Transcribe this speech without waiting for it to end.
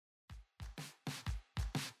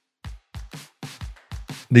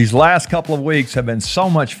These last couple of weeks have been so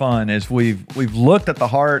much fun as we've looked at the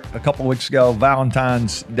heart. A couple of weeks ago,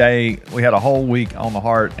 Valentine's Day, we had a whole week on the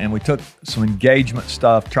heart, and we took some engagement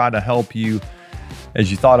stuff, tried to help you as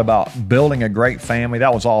you thought about building a great family.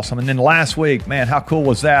 That was awesome. And then last week, man, how cool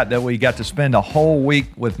was that we got to spend a whole week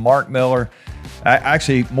with Mark Miller.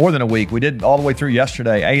 Actually, more than a week. We did all the way through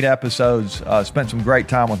yesterday, 8 episodes, spent some great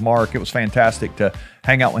time with Mark. It was fantastic to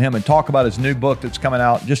hang out with him and talk about his new book that's coming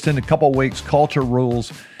out just in a couple of weeks, Culture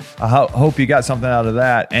Rules. I hope you got something out of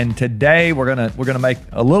that. And today we're gonna make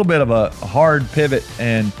a little bit of a hard pivot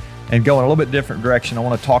and go in a little bit different direction. I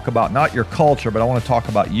want to talk about not your culture, but I want to talk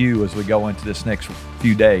about you as we go into this next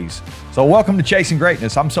few days. So welcome to Chasing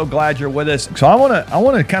Greatness. I'm so glad you're with us. So I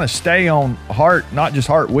want to kind of stay on Heart, not just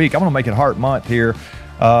Heart Week. I'm going to make it Heart Month here.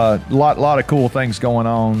 Lot of cool things going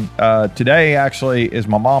on. Today actually is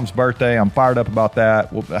my mom's birthday. I'm fired up about that.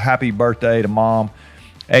 Happy birthday to Mom.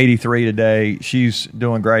 83 today. She's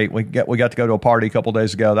doing great. We got to go to a party a couple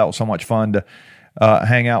days ago. That was so much fun to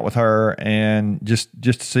hang out with her, and just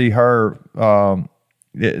to see her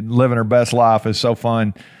living her best life is so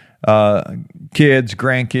fun. Kids,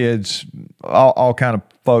 grandkids, all kind of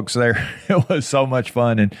folks there. It was so much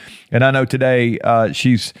fun, and I know today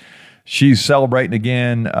she's celebrating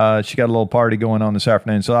again. She got a little party going on this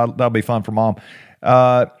afternoon, so that'll be fun for Mom.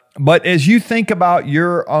 But as you think about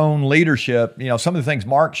your own leadership, some of the things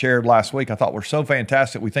Mark shared last week I thought were so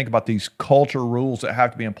fantastic. We think about these culture rules that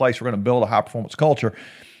have to be in place. We're going to build a high-performance culture.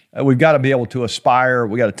 We've got to be able to aspire.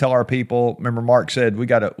 We got to tell our people. Remember, Mark said we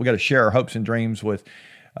got to share our hopes and dreams with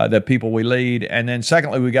the people we lead. And then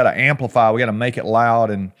secondly, we got to amplify. We got to make it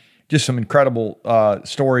loud, and just some incredible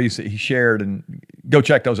stories that he shared. And go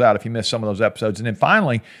check those out if you missed some of those episodes. And then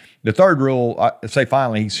finally, the third rule, I say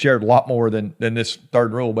finally, he shared a lot more than this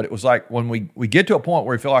third rule, but it was like when we get to a point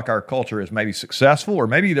where we feel like our culture is maybe successful, or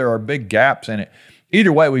maybe there are big gaps in it.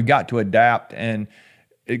 Either way, we've got to adapt and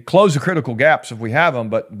close the critical gaps if we have them,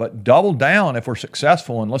 but double down if we're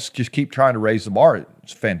successful, and let's just keep trying to raise the bar.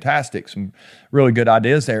 It's fantastic. Some really good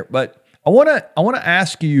ideas there. But I want to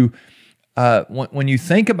ask you, when you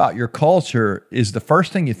think about your culture, is the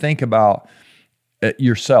first thing you think about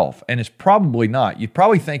yourself? And it's probably not. You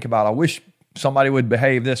probably think about, I wish somebody would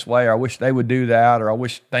behave this way, or I wish they would do that, or I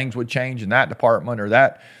wish things would change in that department or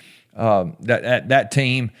that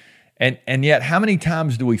team. And yet, how many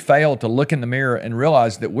times do we fail to look in the mirror and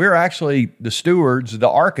realize that we're actually the stewards, the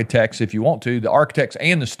architects, if you want to, the architects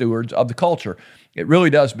and the stewards of the culture? It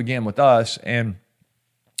really does begin with us. And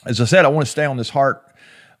as I said, I want to stay on this heart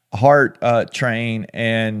train.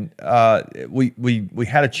 And we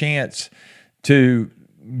had a chance to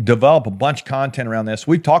develop a bunch of content around this.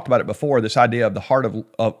 We've talked about it before, this idea of the heart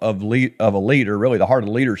of a leader, really the heart of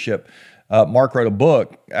leadership. Mark wrote a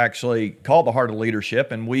book actually called The Heart of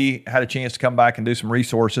Leadership, and we had a chance to come back and do some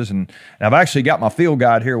resources. And I've actually got my field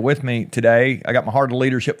guide here with me today. I got my Heart of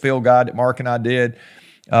Leadership field guide that Mark and I did.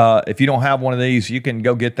 If you don't have one of these, you can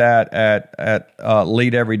go get that at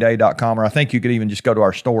leadeveryday.com, or I think you could even just go to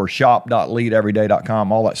our store,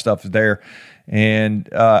 shop.leadeveryday.com. All that stuff is there. And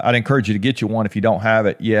I'd encourage you to get you one if you don't have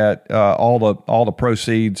it yet. All the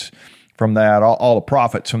proceeds from that, all the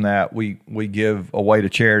profits from that, we give away to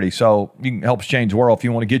charity. So you can help us change the world. If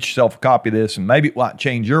you want to get yourself a copy of this, and maybe it might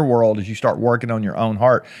change your world as you start working on your own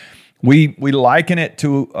heart. We liken it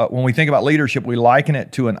to, when we think about leadership, we liken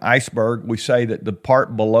it to an iceberg. We say that the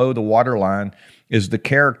part below the waterline is the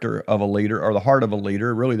character of a leader, or the heart of a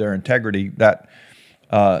leader, really their integrity. That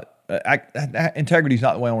integrity is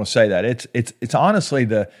not the way I want to say that. It's honestly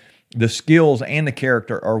the skills and the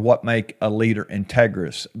character are what make a leader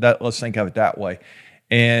integrous. Let's think of it that way.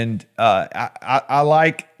 And I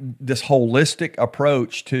like this holistic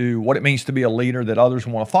approach to what it means to be a leader that others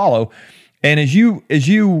want to follow. And as you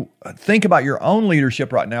think about your own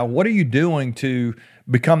leadership right now, what are you doing to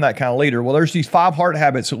become that kind of leader? Well, there's these 5 heart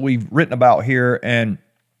habits that we've written about here, and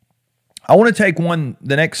I want to take one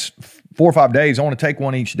the next 4 or 5 days. I want to take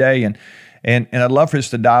one each day, and I'd love for us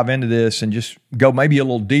to dive into this and just go maybe a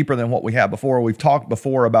little deeper than what we have before. We've talked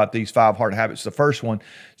before about these 5 heart habits. The first one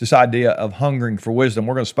is this idea of hungering for wisdom.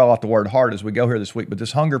 We're going to spell out the word heart as we go here this week, but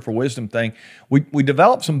this hunger for wisdom thing, we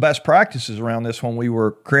developed some best practices around this when we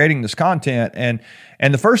were creating this content. And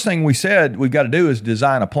the first thing we said we've got to do is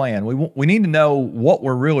design a plan. We need to know what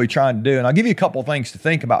we're really trying to do. And I'll give you a couple of things to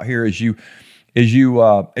think about here as you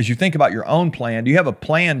think about your own plan. Do you have a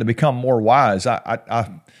plan to become more wise?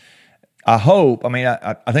 I hope. I mean,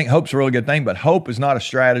 I think hope's a really good thing, but hope is not a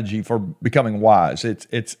strategy for becoming wise.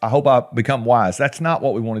 It's. I hope I become wise. That's not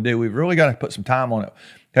what we want to do. We've really got to put some time on it.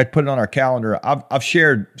 Got to put it on our calendar. I've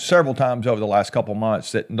shared several times over the last couple of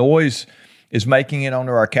months that noise is making it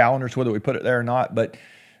onto our calendars, whether we put it there or not. But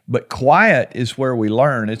But quiet is where we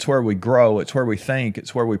learn. It's where we grow. It's where we think.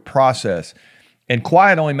 It's where we process. And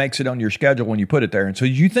quiet only makes it on your schedule when you put it there. And so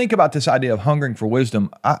you think about this idea of hungering for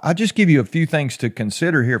wisdom. I just give you a few things to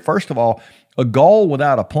consider here. First of all, a goal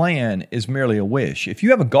without a plan is merely a wish. If you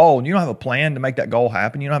have a goal and you don't have a plan to make that goal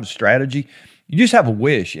happen, you don't have a strategy, you just have a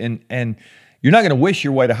wish. And you're not going to wish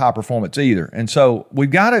your way to high performance either. And so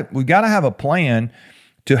we've got to have a plan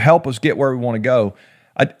to help us get where we want to go.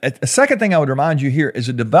 A second thing I would remind you here is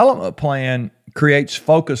a development plan creates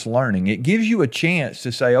focused learning. It gives you a chance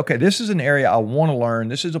to say, okay, this is an area I want to learn.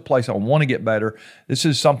 This is a place I want to get better. This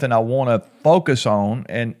is something I want to focus on.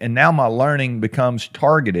 And now my learning becomes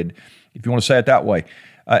targeted, if you want to say it that way.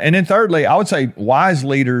 And then thirdly, I would say wise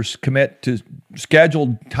leaders commit to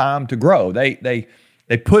scheduled time to grow. They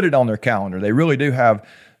put it on their calendar. They really do have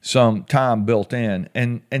some time built in.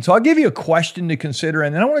 And so I'll give you a question to consider.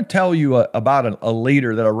 And then I want to tell you about a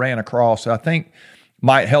leader that I ran across that I think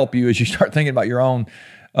might help you as you start thinking about your own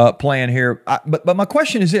plan here. But my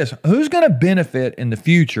question is this: who's going to benefit in the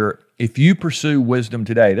future if you pursue wisdom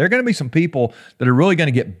today? There are going to be some people that are really going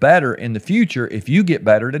to get better in the future if you get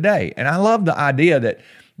better today. And I love the idea that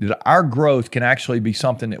our growth can actually be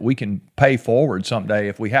something that we can pay forward someday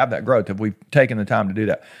if we have that growth, if we've taken the time to do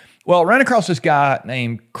that. Well, I ran across this guy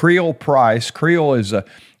named Creel Price. Creel is a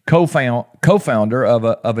co-founder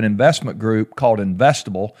of an investment group called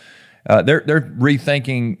Investable. They're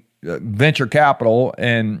rethinking venture capital,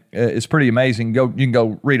 and it's pretty amazing. You can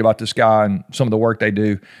go read about this guy and some of the work they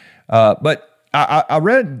do. But I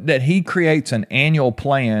read that he creates an annual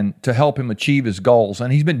plan to help him achieve his goals,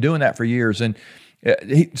 and he's been doing that for years. And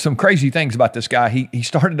some crazy things about this guy. He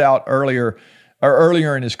started out earlier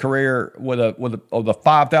in his career with a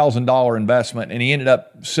 $5,000 investment, and he ended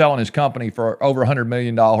up selling his company for over $100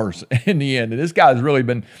 million in the end. And this guy's really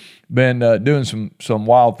been doing some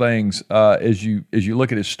wild things as you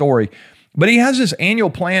look at his story. But he has this annual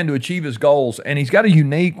plan to achieve his goals, and he's got a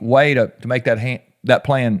unique way to make that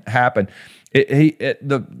plan happen.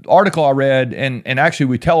 The article I read, and actually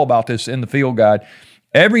we tell about this in the field guide.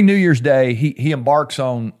 Every New Year's Day, he embarks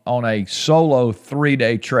on a solo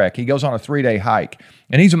 3-day trek. He goes on a 3-day hike,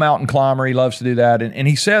 and he's a mountain climber. He loves to do that, and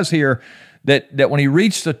he says here that when he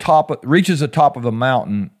reaches the top of the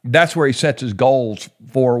mountain, that's where he sets his goals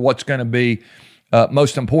for what's going to be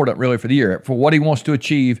most important, really, for the year, for what he wants to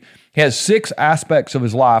achieve. He has 6 aspects of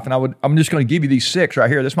his life, and I'm just going to give you these 6 right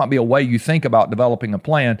here. This might be a way you think about developing a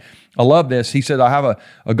plan. I love this. He said, I have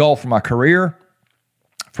a goal for my career,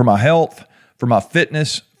 for my health, for my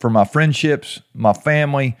fitness, for my friendships, my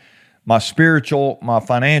family, my spiritual, my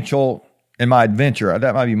financial, and my adventure.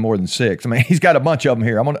 That might be more than 6. I mean, he's got a bunch of them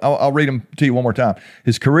here. I'll read them to you one more time.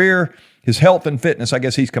 His career, his health and fitness, I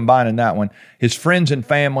guess he's combining that one. His friends and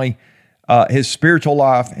family, his spiritual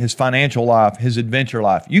life, his financial life, his adventure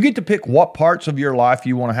life. You get to pick what parts of your life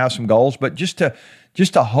you want to have some goals, but just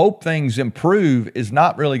to hope things improve is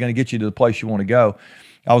not really going to get you to the place you want to go.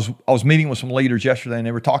 I was meeting with some leaders yesterday, and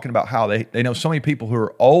they were talking about how they know so many people who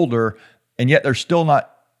are older, and yet they're still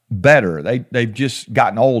not better. They've just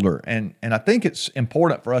gotten older, and I think it's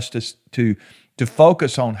important for us to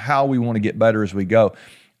focus on how we want to get better as we go.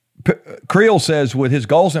 Creel says with his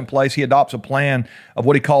goals in place, he adopts a plan of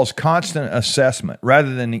what he calls constant assessment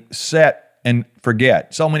rather than set and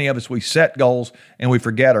forget. So many of us, we set goals and we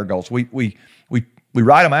forget our goals. We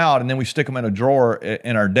write them out and then we stick them in a drawer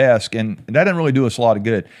in our desk, and that doesn't really do us a lot of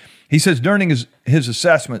good. He says during his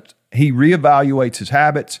assessment, he reevaluates his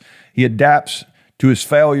habits, he adapts to his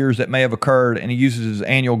failures that may have occurred, and he uses his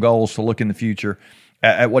annual goals to look in the future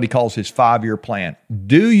at what he calls his 5-year plan.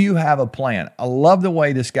 Do you have a plan? I love the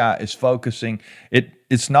way this guy is focusing.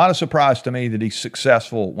 It's not a surprise to me that he's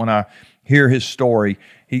successful when I hear his story.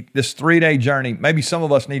 This 3-day journey, maybe some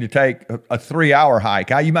of us need to take a 3-hour hike.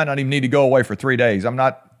 You might not even need to go away for 3 days. I'm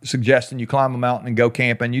not suggesting you climb a mountain and go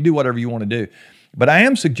camping. You do whatever you want to do. But I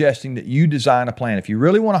am suggesting that you design a plan. If you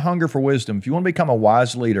really want to hunger for wisdom, if you want to become a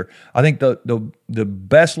wise leader, I think the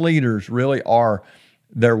best leaders really are,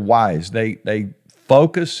 they're wise. They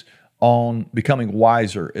focus on becoming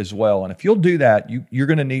wiser as well. And if you'll do that, you're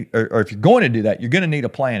going to need, or if you're going to do that, you're going to need a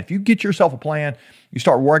plan. If you get yourself a plan, you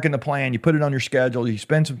start working the plan, you put it on your schedule, you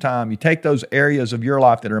spend some time, you take those areas of your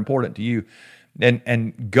life that are important to you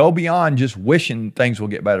and go beyond just wishing things will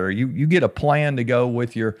get better. You get a plan to go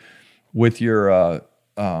with your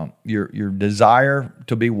desire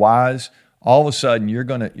to be wise. All of a sudden, you're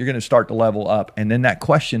gonna start to level up. And then that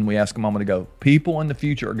question we asked a moment ago, people in the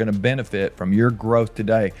future are going to benefit from your growth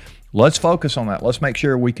today. Let's focus on that. Let's make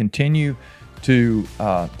sure we continue to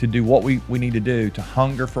do what we need to do to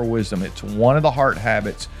hunger for wisdom. It's one of the heart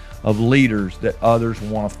habits of leaders that others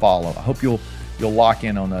want to follow. I hope you'll you'll lock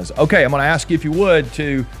in on those. Okay, I'm going to ask you, if you would,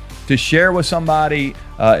 to share with somebody.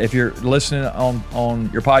 If you're listening on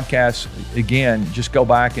your podcast, again, just go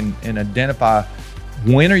back and identify,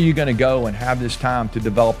 when are you going to go and have this time to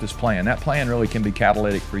develop this plan? That plan really can be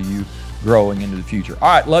catalytic for you growing into the future. All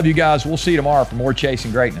right, love you guys. We'll see you tomorrow for more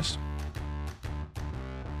Chasing Greatness.